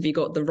around, have you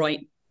got the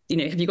right,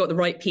 have you got the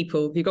right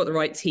people, have you got the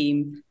right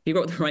team, have you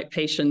got the right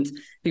patient, have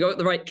you got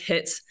the right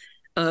kit,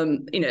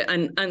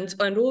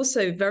 and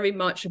also very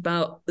much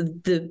about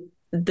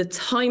the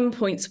time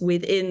points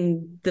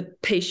within the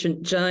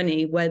patient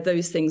journey where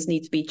those things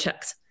need to be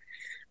checked.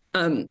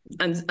 And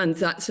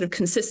that sort of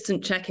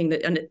consistent checking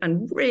that,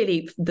 and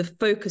really the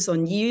focus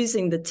on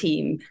using the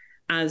team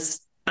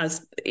as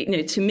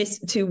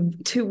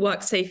to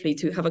work safely,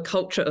 to have a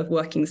culture of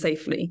working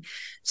safely,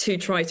 to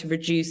try to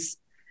reduce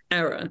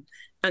error,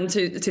 and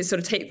to sort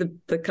of take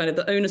the kind of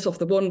the onus off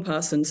the one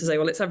person to say,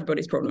 well, it's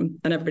everybody's problem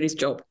and everybody's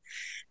job.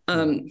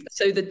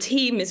 So the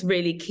team is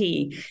really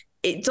key.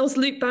 It does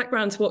loop back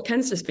around to what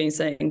Ken's just been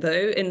saying,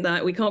 though, in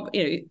that we can't,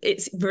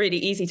 it's really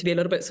easy to be a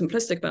little bit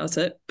simplistic about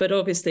it. But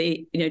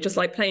obviously, just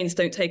like planes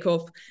don't take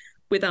off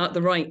without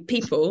the right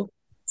people,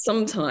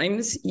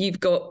 sometimes you've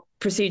got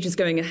procedures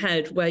going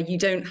ahead where you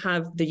don't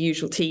have the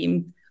usual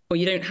team, or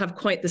you don't have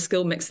quite the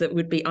skill mix that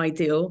would be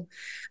ideal.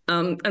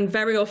 And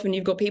very often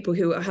you've got people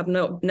who have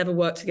never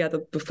worked together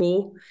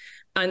before.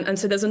 And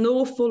so there's an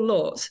awful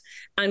lot.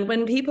 And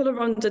when people are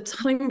under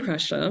time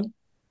pressure,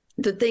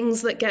 the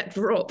things that get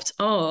dropped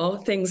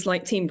are things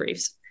like team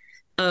briefs.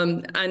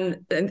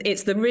 And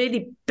it's the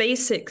really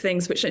basic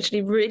things which are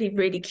actually really,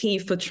 really key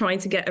for trying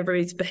to get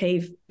everybody to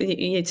behave,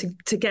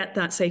 to get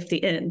that safety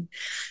in.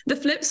 The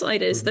flip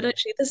side is that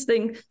actually this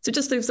thing, so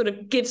just to sort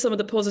of give some of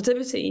the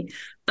positivity,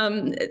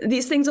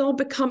 these things are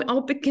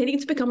beginning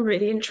to become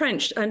really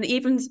entrenched. And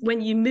even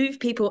when you move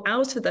people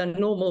out of their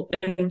normal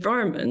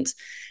environment,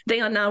 they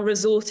are now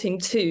resorting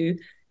to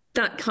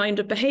that kind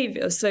of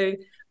behavior. So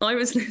I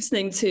was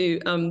listening to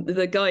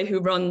the guy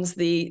who runs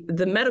the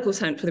medical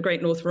tent for the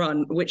Great North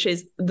Run, which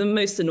is the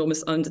most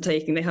enormous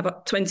undertaking. They have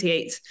up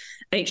 28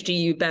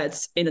 HGU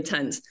beds in a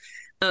tent,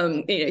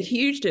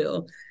 huge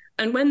deal.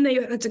 And when they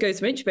had to go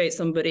to intubate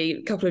somebody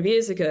a couple of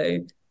years ago,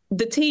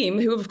 the team,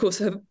 who of course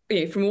have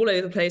from all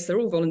over the place, they're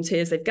all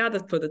volunteers, they've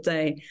gathered for the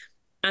day,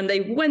 and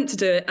they went to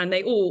do it, and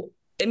they all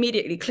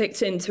immediately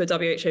clicked into a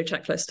WHO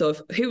checklist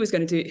of who was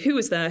going to do, who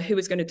was there, who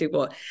was going to do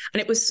what.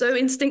 And it was so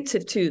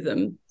instinctive to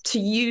them to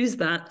use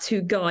that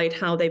to guide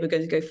how they were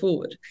going to go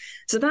forward.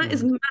 So that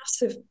is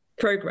massive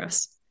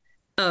progress.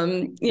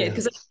 Because they have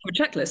a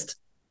checklist,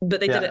 but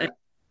they did it.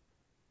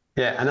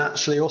 Yeah, and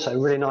actually also a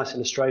really nice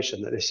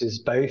illustration that this is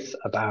both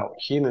about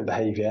human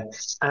behavior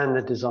and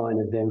the design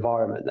of the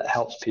environment that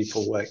helps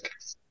people work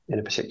in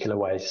a particular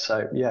way.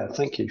 So yeah,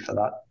 thank you for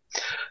that.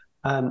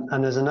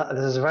 And there's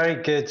a very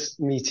good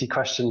meaty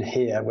question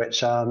here,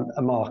 which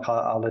Mark,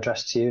 I'll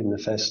address to you in the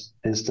first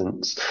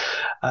instance,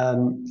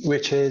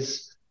 which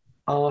is,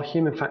 are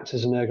human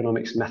factors and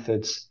ergonomics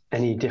methods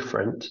any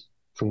different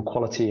from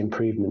quality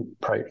improvement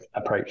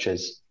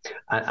approaches?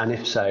 And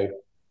if so,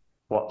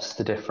 what's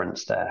the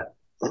difference there?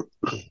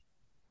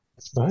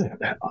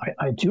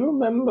 I do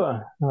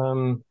remember,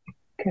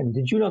 Ken,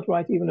 did you not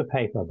write even a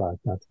paper about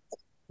that?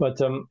 But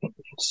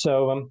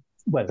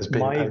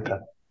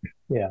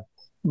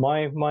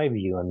my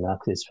view on that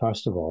is,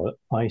 first of all,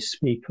 I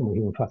speak from a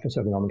human factors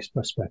ergonomics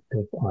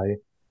perspective. I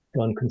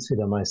don't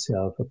consider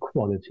myself a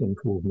quality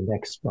improvement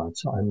expert,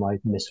 so I might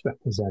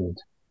misrepresent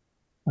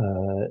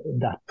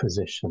that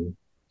position.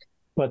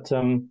 But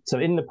so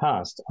in the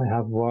past, I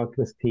have worked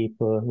with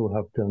people who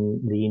have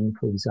done lean,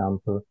 for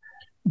example.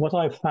 What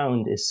I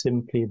found is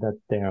simply that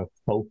their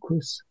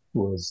focus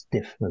was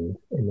different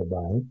in a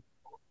way.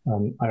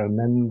 I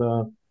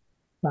remember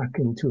back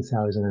in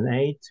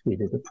 2008, we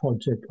did a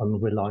project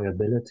on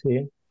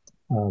reliability.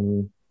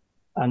 And,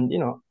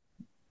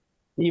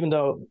 even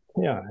though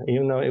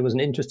it was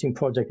an interesting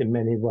project in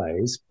many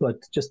ways, but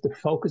just the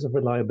focus of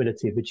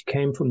reliability, which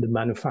came from the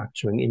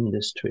manufacturing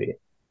industry.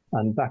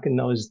 And back in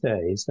those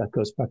days, that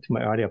goes back to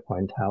my earlier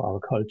point, how our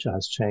culture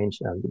has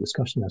changed and the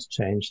discussion has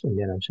changed in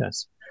the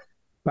NHS.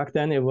 Back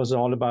then, it was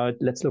all about,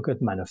 let's look at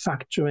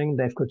manufacturing.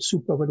 They've got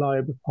super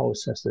reliable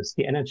processes.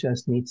 The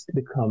NHS needs to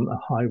become a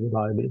high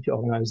reliability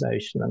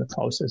organization, and the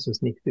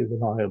processes need to be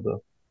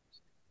reliable.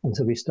 And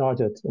so we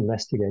started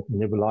investigating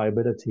the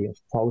reliability of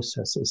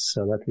processes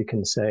so that we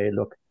can say,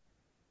 look,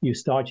 you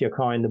start your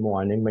car in the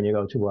morning when you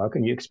go to work,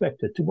 and you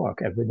expect it to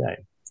work every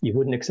day. You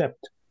wouldn't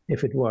accept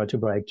if it were to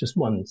break just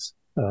once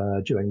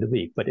during the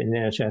week. But in the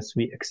NHS,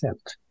 we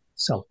accept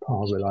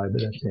subpar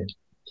reliability.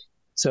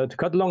 So to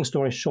cut a long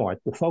story short,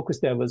 the focus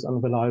there was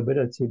on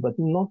reliability, but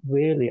not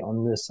really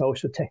on the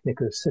social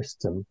technical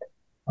system,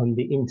 on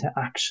the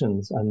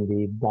interactions and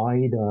the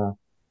wider,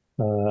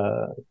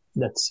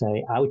 let's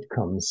say,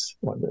 outcomes,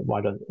 or the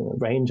wider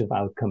range of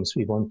outcomes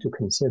we want to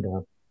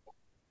consider.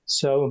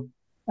 So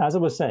as I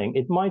was saying,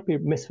 it might be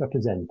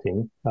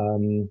misrepresenting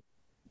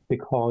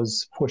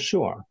because for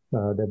sure,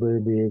 there will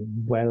be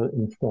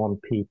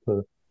well-informed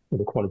people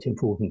with a quality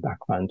improvement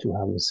background to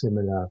have a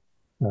similar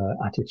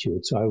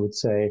attitude. So I would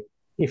say,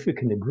 if we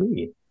can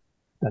agree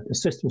that the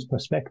systems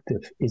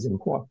perspective is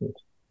important,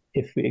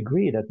 if we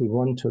agree that we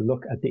want to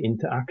look at the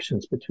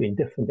interactions between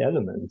different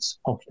elements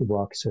of the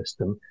work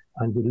system,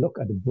 and we look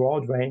at a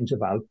broad range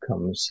of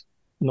outcomes,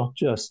 not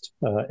just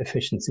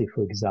efficiency,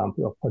 for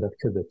example, or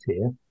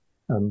productivity,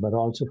 but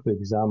also, for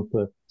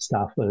example,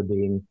 staff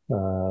well-being,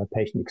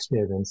 patient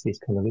experience, these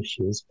kind of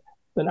issues,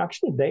 then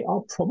actually they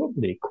are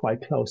probably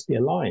quite closely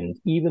aligned,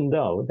 even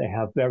though they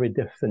have very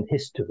different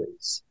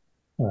histories,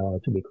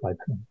 to be quite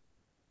frank.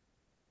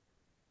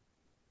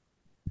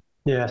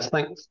 Yes,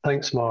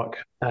 thanks, Mark.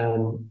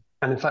 And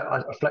in fact,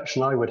 a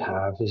reflection I would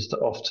have is that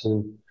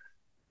often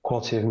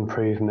quality of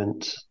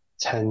improvement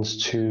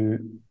tends to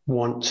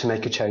want to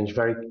make a change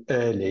very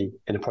early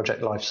in a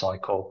project life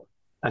cycle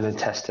and then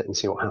test it and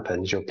see what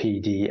happens, your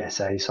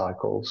PDSA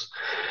cycles.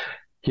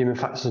 Human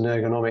factors and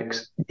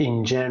ergonomics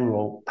in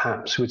general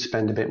perhaps would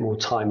spend a bit more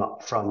time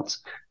up front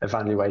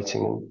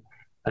evaluating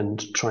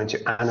and trying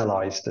to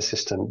analyze the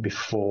system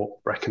before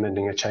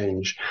recommending a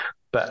change.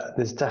 But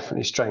there's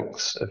definitely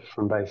strengths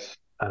from both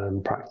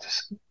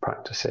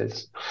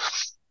practices.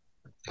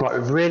 Right,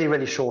 we're really,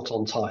 really short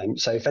on time.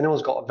 So if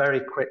anyone's got a very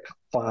quick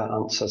fire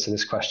answer to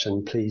this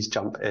question, please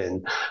jump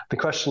in. The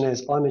question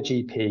is, I'm a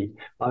GP.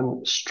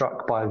 I'm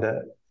struck by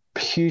the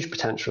huge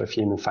potential of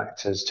human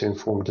factors to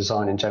inform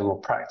design in general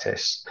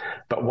practice,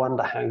 but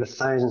wonder how the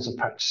thousands of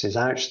practices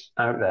out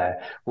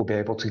there will be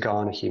able to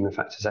garner human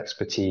factors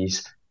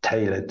expertise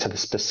tailored to the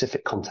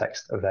specific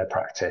context of their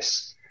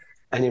practice.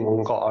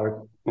 Anyone got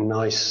a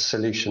nice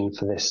solution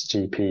for this,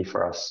 GP,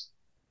 for us?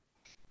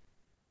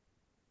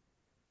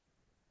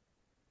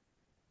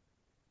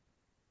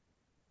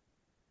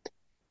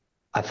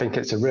 I think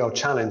it's a real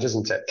challenge,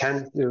 isn't it?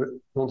 Ken,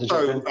 you want to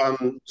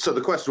jump in? So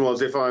the question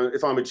was, if I'm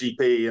a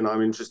GP and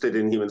I'm interested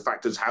in human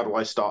factors, how do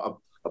I start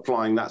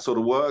applying that sort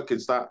of work?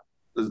 Is that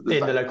in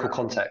the local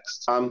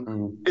context?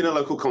 In a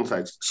local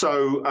context.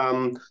 So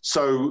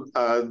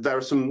there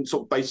are some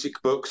sort of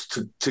basic books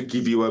to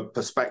give you a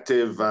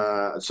perspective.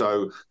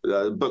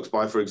 Books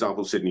by, for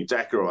example, Sidney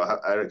Dekker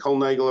or Eric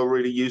Holnagel are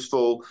really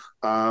useful.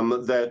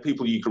 There are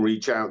people you can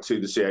reach out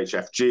to, the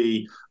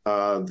CHFG,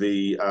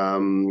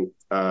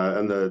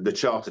 and the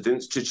Chartered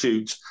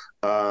Institute.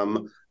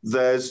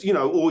 There's,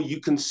 or you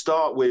can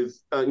start with,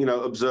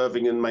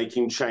 observing and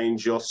making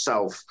change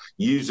yourself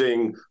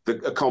using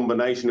a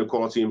combination of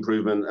quality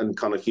improvement and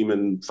kind of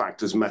human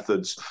factors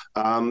methods.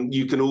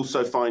 You can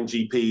also find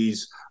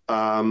GPs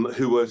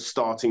who are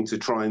starting to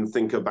try and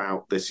think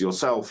about this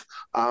yourself,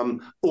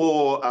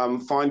 or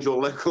find your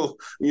local,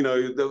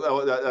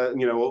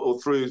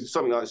 or through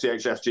something like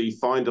CHFG,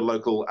 find a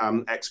local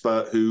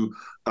expert who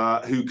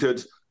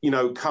could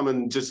come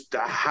and just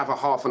have a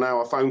half an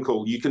hour phone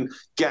call. You can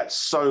get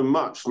so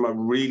much from a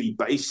really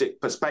basic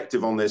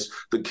perspective on this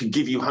that could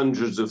give you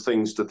hundreds of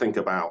things to think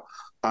about.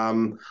 I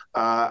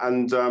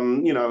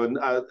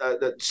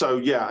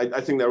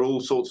think there are all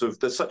sorts of,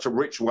 there's such a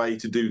rich way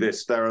to do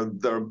this.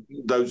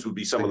 Those would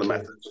be some of the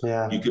methods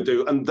you could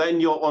do. And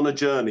then you're on a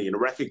journey, and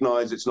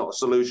recognize it's not a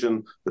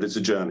solution, but it's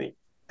a journey.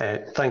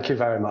 Thank you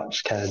very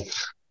much, Ken.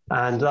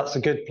 And that's a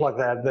good plug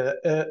there.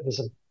 There's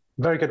a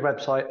very good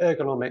website,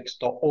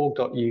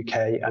 ergonomics.org.uk,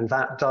 and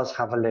that does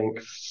have a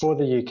link for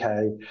the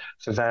UK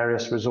for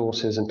various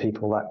resources and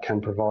people that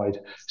can provide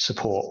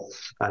support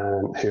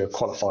who are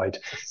qualified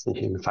in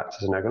human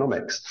factors and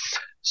ergonomics.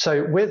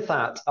 So with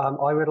that,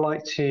 I would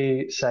like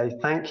to say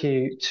thank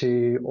you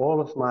to all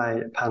of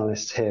my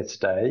panelists here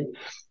today.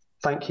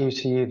 Thank you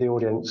to you, the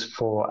audience,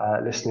 for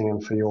listening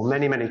and for your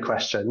many, many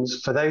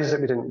questions. For those that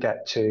we didn't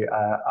get to,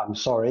 I'm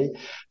sorry.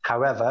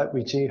 However,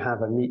 we do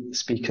have a Meet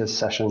Speakers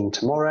session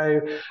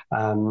tomorrow.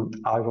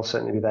 I will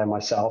certainly be there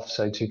myself,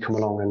 so do come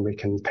along and we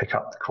can pick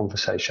up the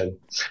conversation.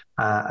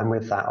 And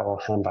with that, I will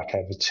hand back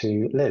over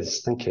to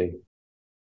Liz. Thank you.